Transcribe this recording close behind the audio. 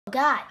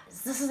Guys,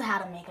 this is how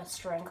to make a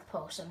strength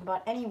potion.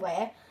 But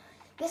anyway,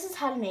 this is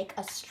how to make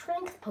a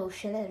strength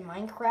potion in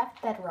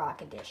Minecraft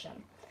Bedrock Edition.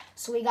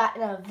 So we got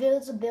an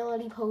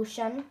invisibility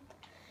potion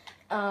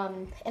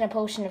and a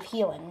potion of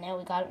healing. Now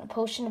we got a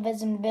potion of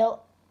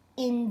invisibility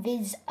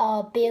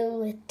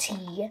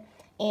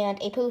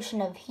and a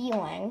potion of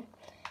healing.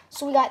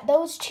 So we got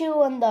those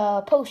two in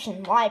the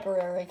potion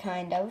library,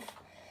 kind of.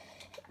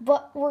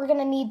 What we're going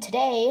to need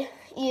today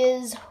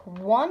is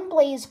 1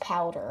 blaze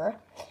powder,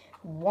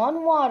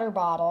 1 water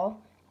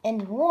bottle,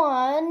 and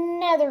 1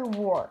 nether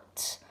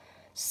wart.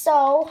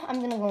 So I'm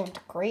going to go into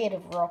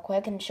creative real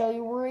quick and show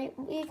you where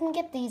you can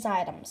get these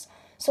items.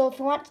 So if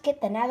you want to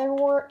get the nether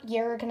wart,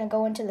 you're going to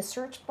go into the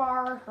search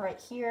bar right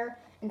here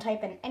and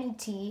type in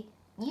NET.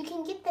 You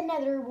can get the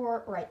nether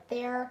wart right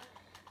there.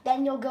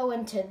 Then you'll go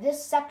into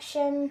this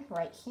section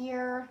right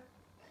here.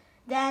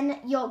 Then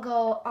you'll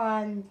go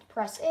on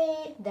press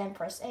A, then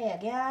press A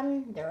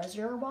again. There's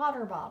your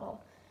water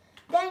bottle.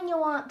 Then you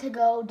want to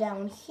go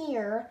down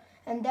here,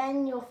 and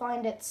then you'll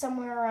find it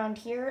somewhere around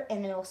here,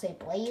 and it'll say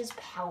blaze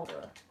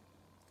powder.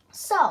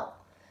 So,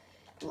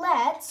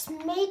 let's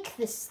make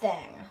this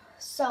thing.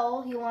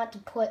 So, you want to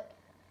put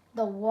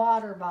the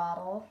water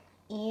bottle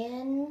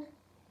in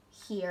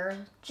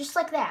here, just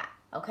like that,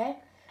 okay?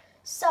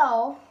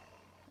 So,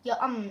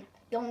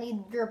 you'll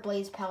need your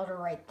blaze powder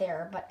right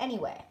there, but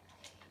anyway,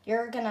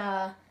 you're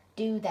gonna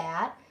do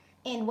that,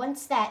 and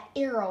once that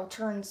arrow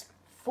turns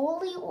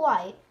fully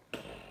white,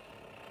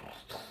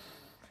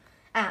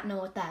 I don't know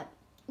what that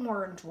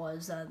orange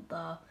was,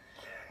 but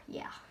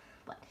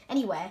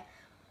anyway,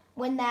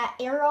 when that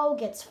arrow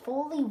gets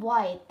fully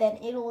white, then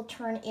it'll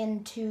turn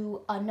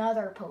into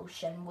another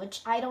potion,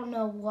 which I don't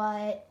know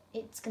what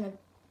it's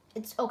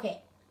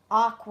okay,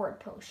 awkward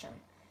potion.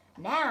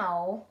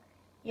 Now,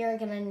 you're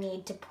gonna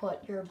need to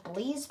put your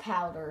blaze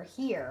powder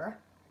here,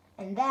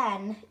 and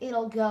then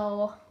it'll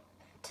go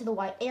to the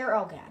white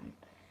arrow again.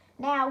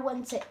 Now,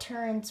 once it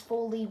turns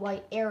fully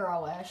white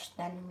arrowish,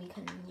 then we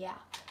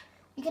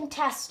can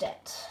test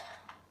it.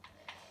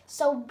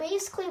 So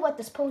basically what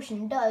this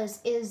potion does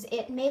is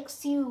it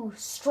makes you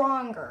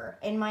stronger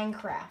in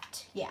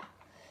Minecraft. Yeah.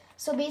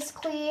 So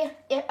basically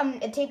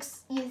it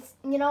takes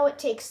it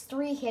takes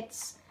 3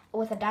 hits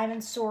with a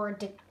diamond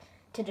sword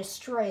to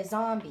destroy a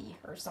zombie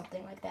or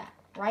something like that,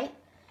 right?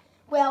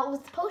 Well,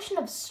 with the potion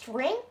of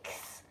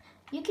strength,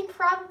 you can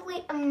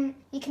probably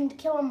you can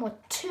kill him with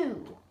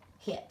 2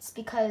 hits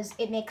because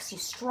it makes you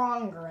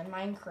stronger in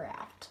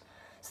Minecraft.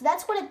 So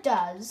that's what it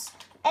does.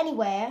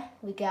 Anyway,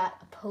 we got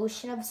a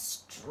potion of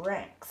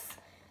strength.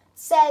 It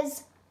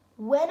says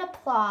when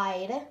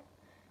applied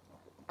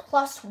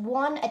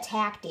 +1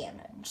 attack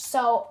damage.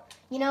 So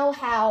you know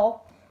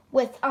how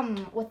with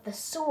the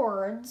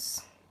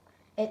swords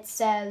it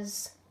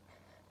says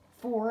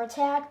 4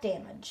 attack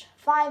damage,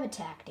 5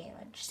 attack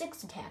damage,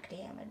 6 attack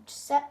damage,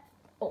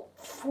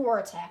 4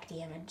 attack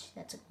damage.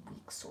 That's a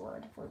weak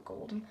sword for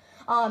golden.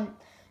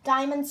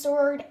 Diamond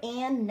sword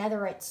and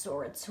netherite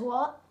sword.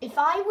 So if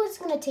I was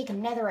going to take a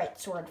netherite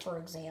sword, for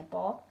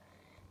example,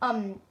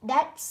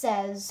 that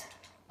says,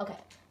 okay,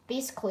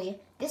 basically,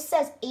 this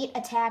says 8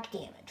 attack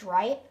damage,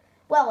 right?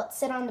 Well, it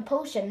said on the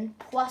potion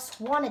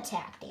 +1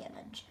 attack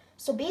damage.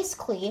 So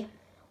basically,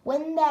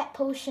 when that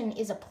potion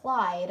is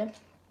applied,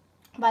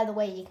 by the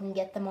way, you can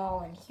get them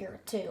all in here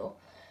too,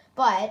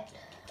 but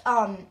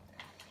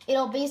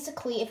it'll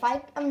basically, if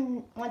I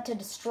want to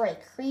destroy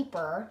a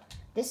creeper,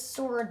 this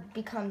sword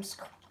becomes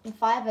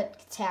 5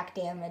 attack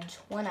damage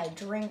when I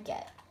drink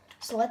it.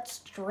 So let's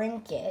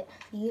drink it.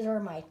 These are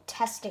my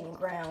testing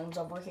grounds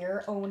over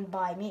here, owned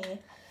by me.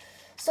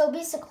 So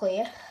basically,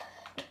 it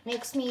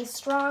makes me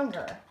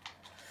stronger.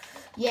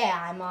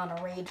 Yeah, I'm on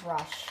a rage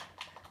rush.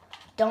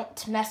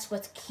 Don't mess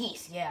with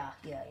Keith. Yeah.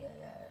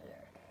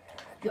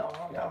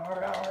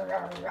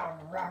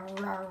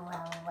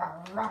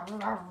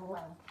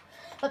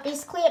 But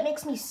basically, it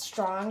makes me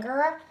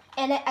stronger,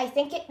 and I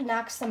think it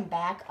knocks them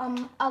back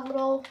a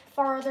little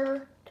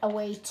farther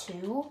away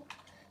too.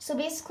 So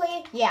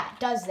basically, yeah, it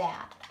does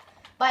that.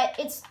 But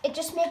it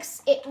just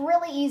makes it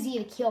really easy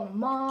to kill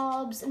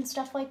mobs and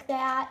stuff like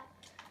that.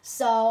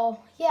 So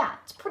yeah,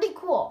 it's pretty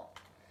cool.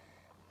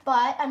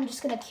 But I'm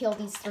just gonna kill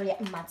these 3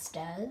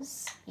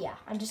 monsters. Yeah,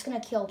 I'm just gonna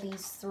kill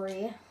these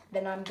 3.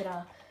 Then I'm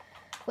gonna,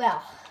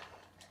 well.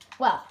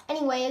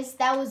 Anyways,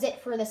 that was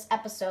it for this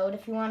episode.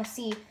 If you want to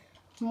see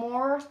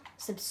more,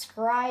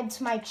 subscribe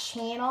to my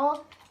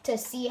channel to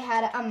see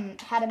how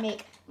to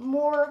make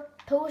more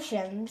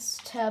potions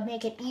to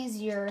make it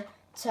easier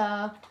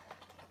to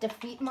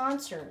defeat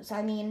monsters.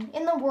 I mean,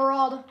 in the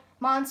world,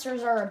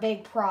 monsters are a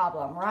big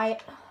problem,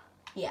 right?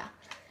 Yeah.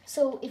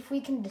 So if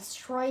we can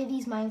destroy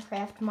these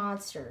Minecraft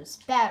monsters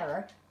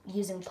better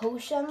using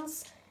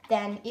potions,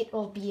 then it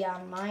will be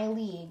on my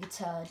league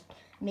to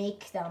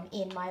make them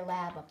in my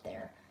lab up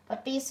there.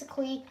 But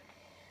basically,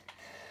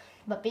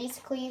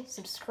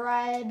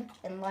 subscribe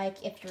and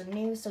like if you're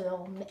new so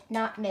you'll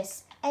not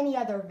miss any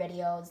other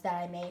videos that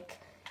I make.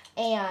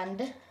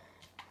 And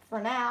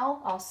for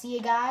now, I'll see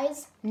you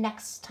guys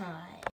next time.